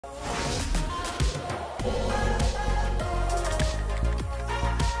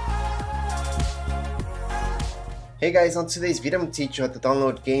Hey guys, on today's video I'm going to teach you how to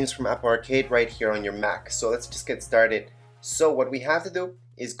download games from Apple Arcade right here on your Mac. So let's just get started. So what we have to do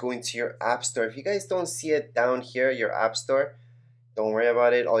is go into your App Store. If you guys don't see it down here, your App Store, don't worry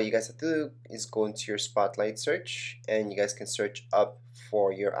about it. All you guys have to do is go into your Spotlight search and you guys can search up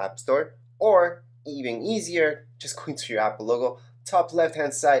for your App Store, or even easier, just go into your Apple logo, top left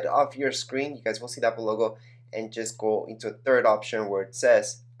hand side of your screen. You guys will see the Apple logo and just go into a third option where it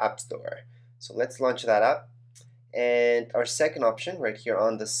says App Store. So let's launch that up. And our second option right here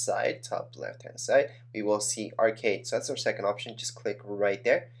on the side, top left hand side, we will see Arcade. So that's our second option. Just click right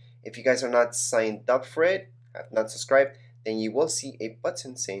there. If you guys are not signed up for it, have not subscribed, then you will see a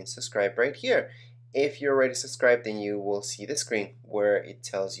button saying subscribe right here. If you're already subscribed, then you will see the screen where it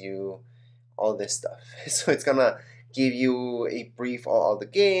tells you all this stuff. So it's gonna give you a brief on all the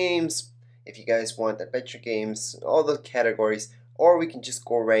games, if you guys want adventure games, all the categories, or we can just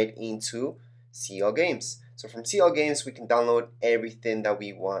go right into see all games. So from See All Games, we can download everything that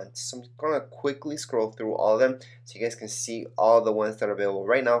we want. So I'm going to quickly scroll through all of them so you guys can see all the ones that are available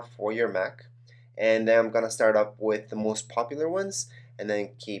right now for your Mac. And then I'm going to start up with the most popular ones and then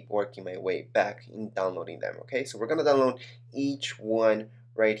keep working my way back in downloading them. Okay, so we're going to download each one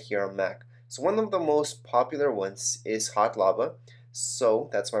right here on Mac. So one of the most popular ones is Hot Lava. So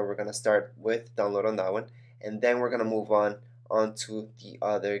that's why we're going to start with download on that one. And then we're going to move on to the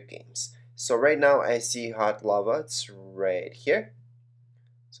other games. So right now I see Hot Lava, it's right here.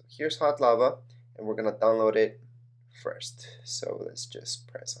 So here's Hot Lava and we're gonna download it first. So let's just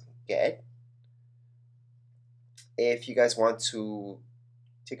press on get. If you guys want to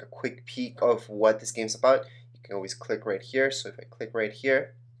take a quick peek of what this game's about, you can always click right here. So if I click right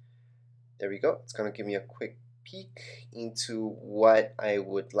here, there we go. It's gonna give me a quick peek into what I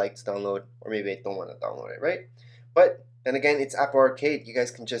would like to download, or maybe I don't want to download it, right? But then again, it's Apple Arcade. You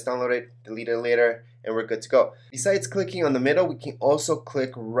guys can just download it, delete it later, and we're good to go. Besides clicking on the middle, we can also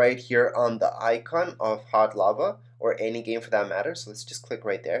click right here on the icon of Hot Lava, or any game for that matter. So let's just click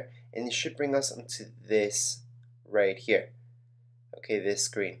right there, and it should bring us into this right here. Okay, this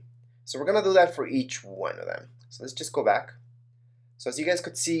screen. So we're gonna do that for each one of them. So let's just go back. So as you guys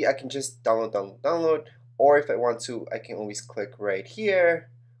could see, I can just download, or if I want to, I can always click right here,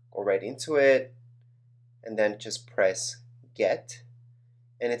 go right into it, and then just press get,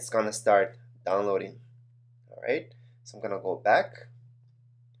 and it's gonna start downloading. Alright, so I'm gonna go back.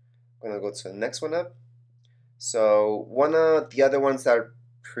 I'm gonna go to the next one up. So one of the other ones that are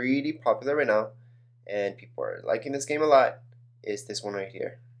pretty popular right now, and people are liking this game a lot, is this one right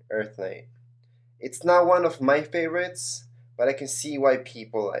here, Earth Knight. It's not one of my favorites, but I can see why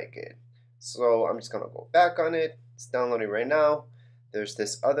people like it. So I'm just gonna go back on it. It's downloading right now. There's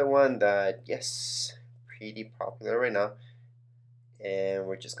this other one that, yes, pretty popular right now, and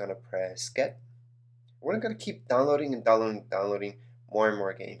we're just gonna press get. We're gonna keep downloading and downloading more and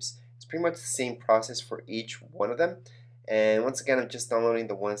more games. It's pretty much the same process for each one of them, and once again I'm just downloading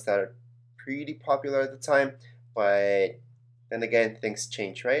the ones that are pretty popular at the time, but then again things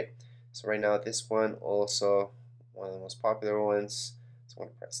change, right? So right now this one also one of the most popular ones, so I'm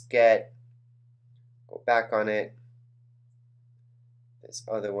gonna press get, go back on it. This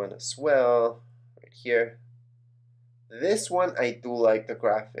other one as well here. This one I do like the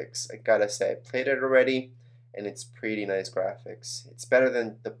graphics. I gotta say, I played it already and it's pretty nice graphics. It's better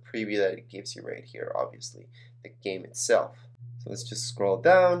than the preview that it gives you right here, obviously, the game itself. So let's just scroll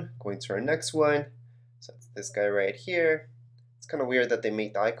down, going to our next one. So it's this guy right here. It's kind of weird that they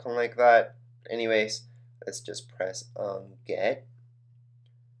made the icon like that. Anyways, let's just press get.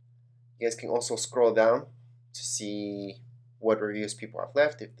 You guys can also scroll down to see what reviews people have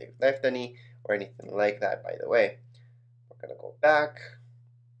left, if they've left any, or anything like that, by the way. We're gonna go back.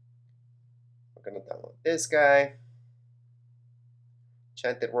 We're gonna download this guy.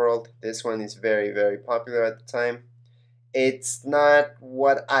 Enchanted World. This one is very, very popular at the time. It's not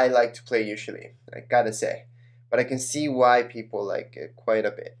what I like to play usually, I gotta say. But I can see why people like it quite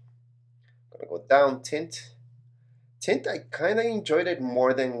a bit. I'm gonna go down, Tint. Tint, I kinda enjoyed it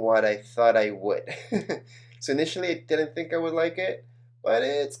more than what I thought I would. So initially I didn't think I would like it, but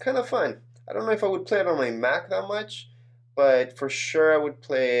it's kind of fun. I don't know if I would play it on my Mac that much, but for sure I would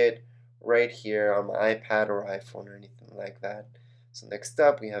play it right here on my iPad or iPhone or anything like that. So next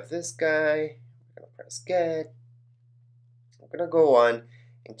up we have this guy. We're gonna press get. We're gonna go on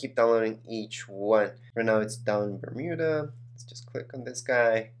and keep downloading each one. Right now it's down in Bermuda. Let's just click on this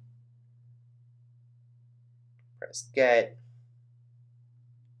guy. Press get.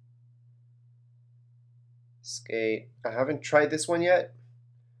 Skate. I haven't tried this one yet.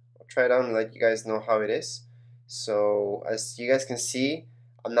 I'll try it out and let you guys know how it is. So as you guys can see,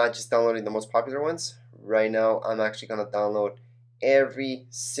 I'm not just downloading the most popular ones. right now I'm actually gonna download every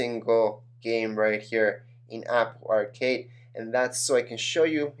single game right here in Apple Arcade, and that's so I can show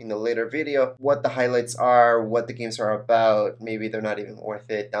you in a later video what the highlights are, what the games are about. Maybe they're not even worth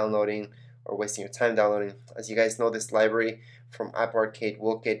it downloading or wasting your time downloading. As you guys know, this library from Apple Arcade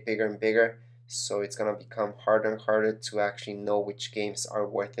will get bigger and bigger, so it's gonna become harder and harder to actually know which games are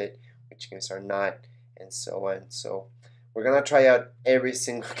worth it, which games are not, and so on. So we're gonna try out every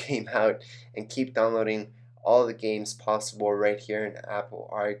single game out and keep downloading all the games possible right here in Apple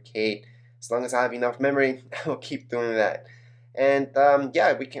Arcade. As long as I have enough memory, I'll keep doing that. And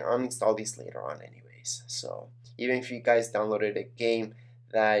yeah, we can uninstall these later on anyways. So even if you guys downloaded a game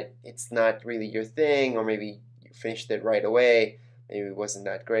that it's not really your thing, or maybe you finished it right away, maybe it wasn't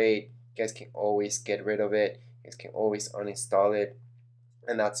that great, you guys can always get rid of it. You guys can always uninstall it,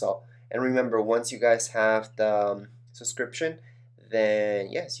 and that's all. And remember, once you guys have the subscription,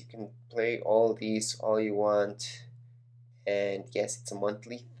 then yes, you can play all these all you want. And yes, it's a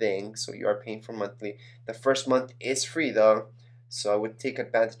monthly thing, so you are paying for monthly. The first month is free though, so I would take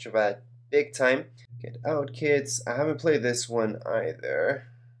advantage of that big time. Get out, kids. I haven't played this one either,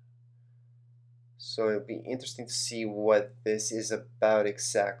 so it'll be interesting to see what this is about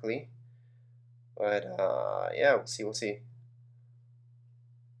exactly. But yeah, we'll see.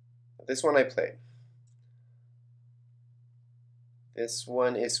 This one I played. This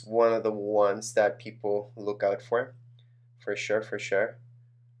one is one of the ones that people look out for sure, for sure.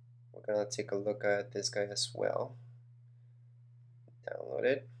 We're gonna take a look at this guy as well. Download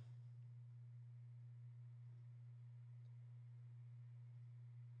it.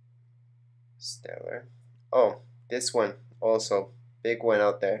 Stellar. Oh, this one also, big one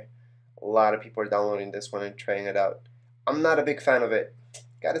out there. A lot of people are downloading this one and trying it out. I'm not a big fan of it,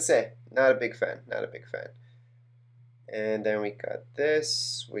 gotta say. Not a big fan, not a big fan. And then we got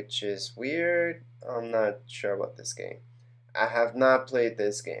this, which is weird. I'm not sure about this game. I have not played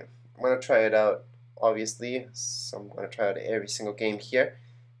this game. I'm gonna try it out, obviously. So I'm gonna try out every single game here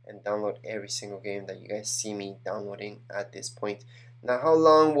and download every single game that you guys see me downloading at this point. Now, how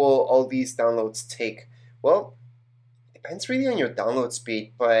long will all these downloads take? Well, it depends really on your download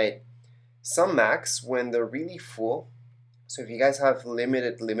speed, but some Macs, when they're really full, so if you guys have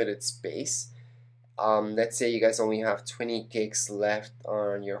limited space, let's say you guys only have 20 gigs left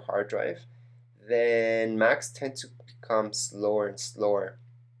on your hard drive, then Macs tend to become slower and slower.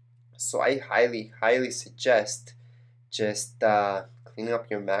 So I highly suggest just cleaning up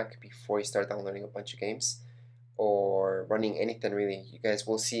your Mac before you start downloading a bunch of games or running anything really. You guys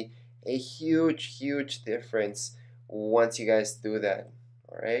will see a huge difference once you guys do that.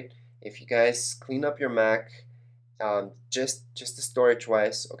 Alright, if you guys clean up your Mac, just the storage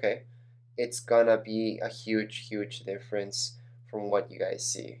wise, okay, it's gonna be a huge difference from what you guys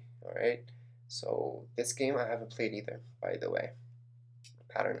see. Alright, so this game I haven't played either, by the way.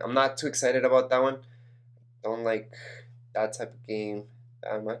 Pattern, I'm not too excited about that one. Don't like that type of game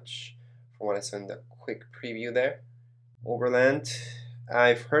that much from what I saw in the quick preview there. Overland,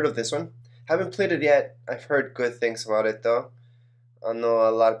 I've heard of this one. Haven't played it yet. I've heard good things about it though. I know a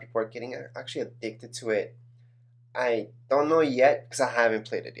lot of people are getting actually addicted to it. I don't know yet because I haven't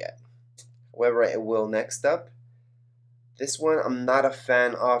played it yet. However, I will next up. This one, I'm not a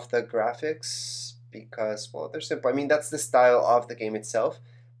fan of the graphics because, well, they're simple. I mean, that's the style of the game itself,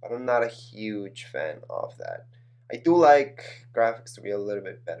 but I'm not a huge fan of that. I do like graphics to be a little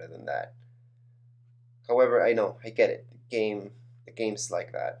bit better than that. However, I know, I get it. The game's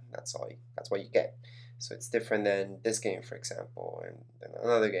like that. That's what you get. So it's different than this game, for example, and then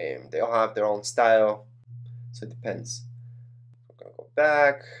another game. They all have their own style, so it depends. We're gonna go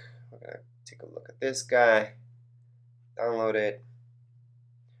back. We're gonna take a look at this guy. Download it.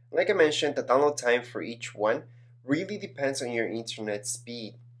 Like I mentioned, the download time for each one really depends on your internet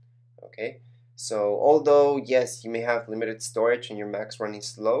speed. Okay, so although yes, you may have limited storage and your Mac's running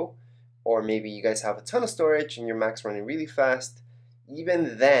slow, or maybe you guys have a ton of storage and your Mac's running really fast,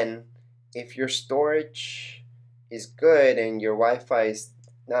 even then, if your storage is good and your Wi-Fi is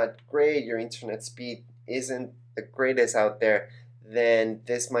not great, your internet speed isn't the greatest out there, then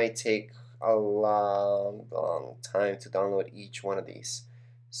this might take a long time to download each one of these.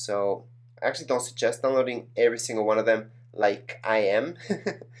 So I actually don't suggest downloading every single one of them like I am.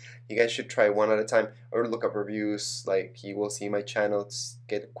 You guys should try one at a time or look up reviews. Like, you will see my channel to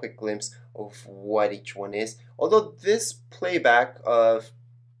get a quick glimpse of what each one is. Although this playback of,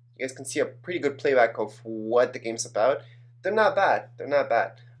 you guys can see a pretty good playback of what the game's about. They're not bad. They're not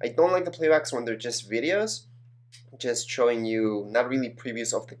bad. I don't like the playbacks when they're just videos, just showing you not really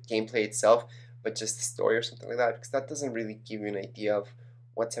previews of the gameplay itself, but just the story or something like that, because that doesn't really give you an idea of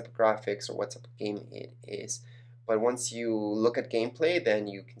what type of graphics or what type of game it is. But once you look at gameplay, then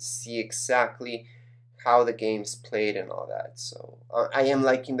you can see exactly how the game's played and all that. So I am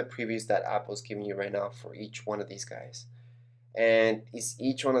liking the previews that Apple's giving you right now for each one of these guys. And is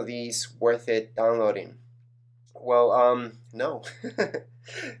each one of these worth it downloading? Well, no.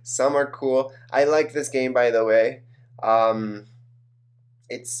 Some are cool. I like this game, by the way.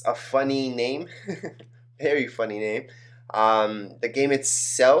 It's a funny name, very funny name. The game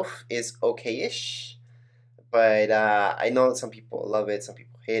itself is okay-ish, but I know some people love it, some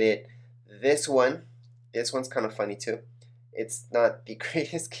people hate it. This one's kind of funny too. It's not the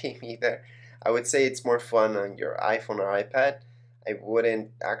greatest game either. I would say it's more fun on your iPhone or iPad. I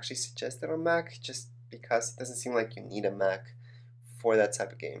wouldn't actually suggest it on Mac just because it doesn't seem like you need a Mac for that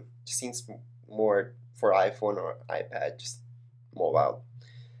type of game. It just seems more for iPhone or iPad, just mobile.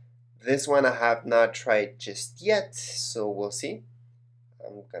 This one I have not tried just yet, so we'll see.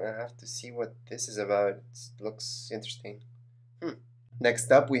 I'm gonna have to see what this is about. It looks interesting.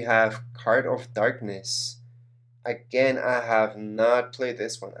 Next up we have Card of Darkness. Again, I have not played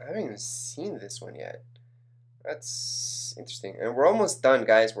this one. I haven't even seen this one yet. That's interesting. And we're almost done,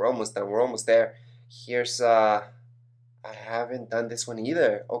 guys. We're almost done. We're almost there. Here's I haven't done this one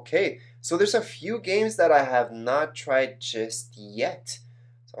either. Okay, so there's a few games that I have not tried just yet.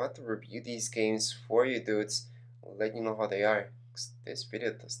 So I want to review these games for you dudes. I'll let you know how they are. This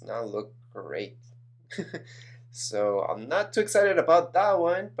video does not look great. So I'm not too excited about that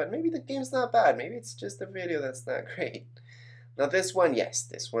one, but maybe the game's not bad. Maybe it's just the video that's not great. Now this one, yes,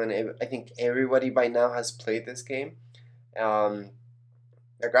 this one, I think everybody by now has played this game. The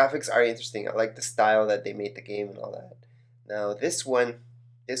graphics are interesting. I like the style that they made the game and all that. Now this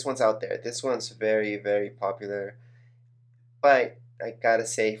one's out there. This one's very, very popular. But I gotta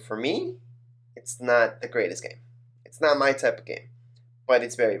say, for me, it's not the greatest game. It's not my type of game. But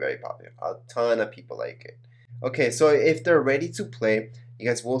it's very, very popular. A ton of people like it. Okay, so if they're ready to play, you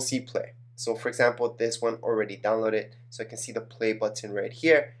guys will see play. So for example, this one already downloaded, so I can see the play button right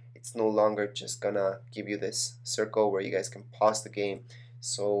here. It's no longer just gonna give you this circle where you guys can pause the game.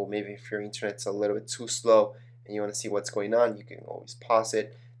 So maybe if your internet's a little bit too slow and you want to see what's going on, you can always pause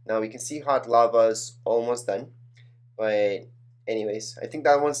it. Now we can see Hot Lava's almost done. But anyways, I think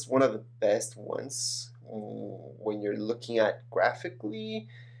that one's one of the best ones when you're looking at graphically.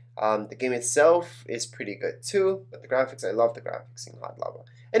 The game itself is pretty good too, but the graphics, I love the graphics in Hot Lava.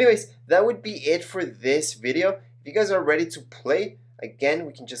 Anyways, that would be it for this video. If you guys are ready to play, again,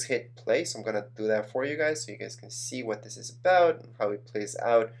 we can just hit play. So I'm gonna do that for you guys so you guys can see what this is about and how it plays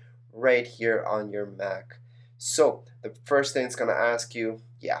out right here on your Mac. So the first thing it's gonna ask you,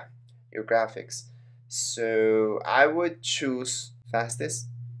 yeah, your graphics. So I would choose fastest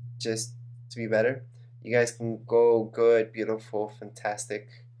just to be better. You guys can go good, beautiful, fantastic.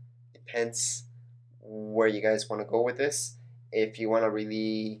 Depends where you guys want to go with this. If you want a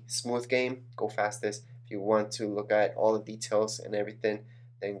really smooth game, go fastest. If you want to look at all the details and everything,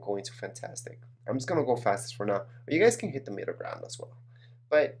 then go into fantastic. I'm just gonna go fastest for now. But you guys can hit the middle ground as well.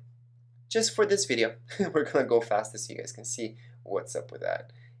 But just for this video, we're gonna go fastest so you guys can see what's up with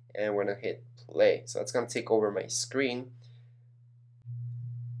that. And we're gonna hit play. So that's gonna take over my screen.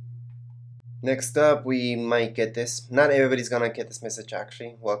 Next up, we might get this. Not everybody's gonna get this message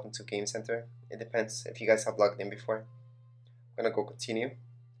actually. Welcome to Game Center. It depends if you guys have logged in before. I'm gonna go continue.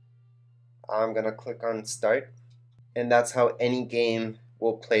 I'm gonna click on start. And that's how any game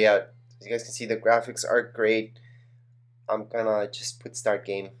will play out. As you guys can see, the graphics are great. I'm gonna just put start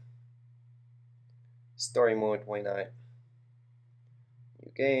game. Story mode, why not?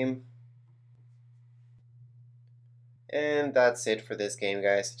 New game. And that's it for this game,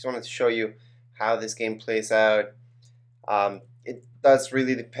 guys. I just wanted to show you how this game plays out. It does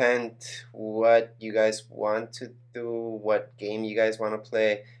really depend what you guys want to do, what game you guys want to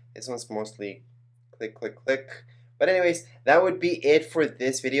play. This one's mostly click, click, click. But anyways, that would be it for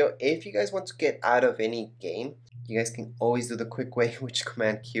this video. If you guys want to get out of any game, you guys can always do the quick way, which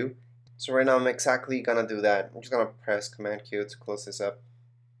Command Q. So right now I'm exactly gonna do that. I'm just gonna press Command Q to close this up.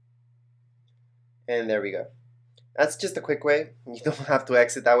 And there we go. That's just a quick way. You don't have to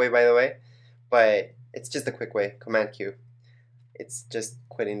exit that way, by the way. But it's just a quick way. Command Q. It's just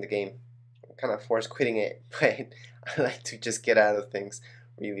quitting the game. I'm kind of forced quitting it, but I like to just get out of things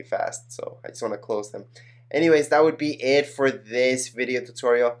really fast. So I just want to close them. Anyways, that would be it for this video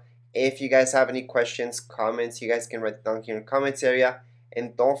tutorial. If you guys have any questions, comments, you guys can write down here in the comments area.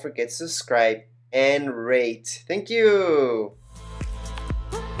 And don't forget to subscribe and rate. Thank you.